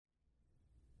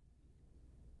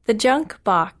The Junk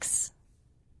Box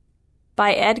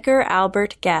by Edgar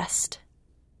Albert Guest.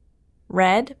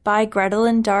 Read by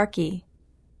Grettelyn Darkey.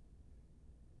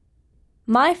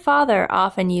 My father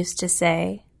often used to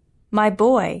say, "My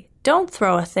boy, don't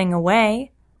throw a thing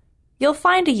away. You'll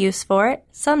find a use for it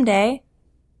some day."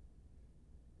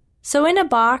 So in a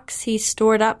box he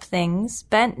stored up things,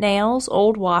 bent nails,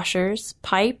 old washers,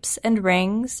 pipes and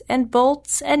rings, and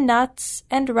bolts and nuts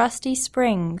and rusty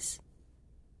springs.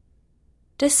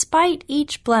 Despite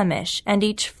each blemish and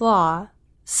each flaw,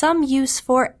 some use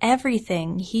for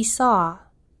everything he saw.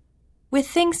 With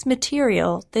things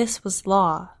material, this was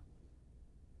law.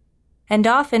 And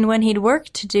often when he'd work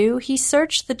to do, he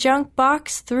searched the junk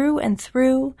box through and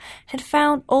through, and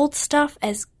found old stuff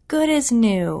as good as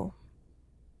new.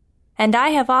 And I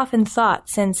have often thought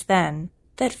since then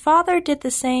that father did the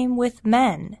same with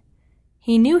men.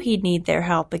 He knew he'd need their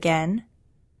help again.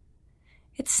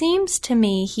 It seems to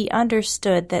me he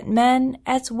understood that men,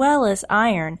 as well as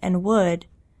iron and wood,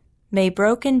 may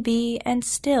broken be and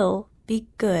still be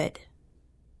good.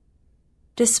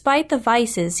 Despite the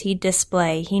vices he'd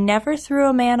display, he never threw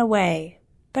a man away,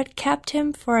 but kept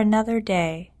him for another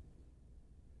day.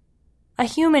 A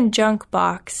human junk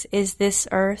box is this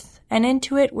earth, and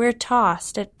into it we're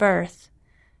tossed at birth,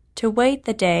 to wait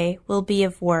the day will be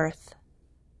of worth.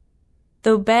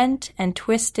 Though bent and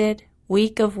twisted,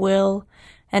 weak of will,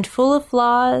 and full of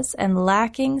flaws and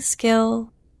lacking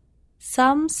skill,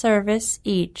 some service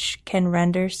each can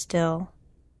render still.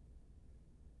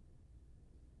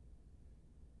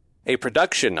 A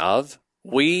production of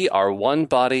We Are One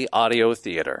Body Audio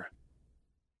Theater.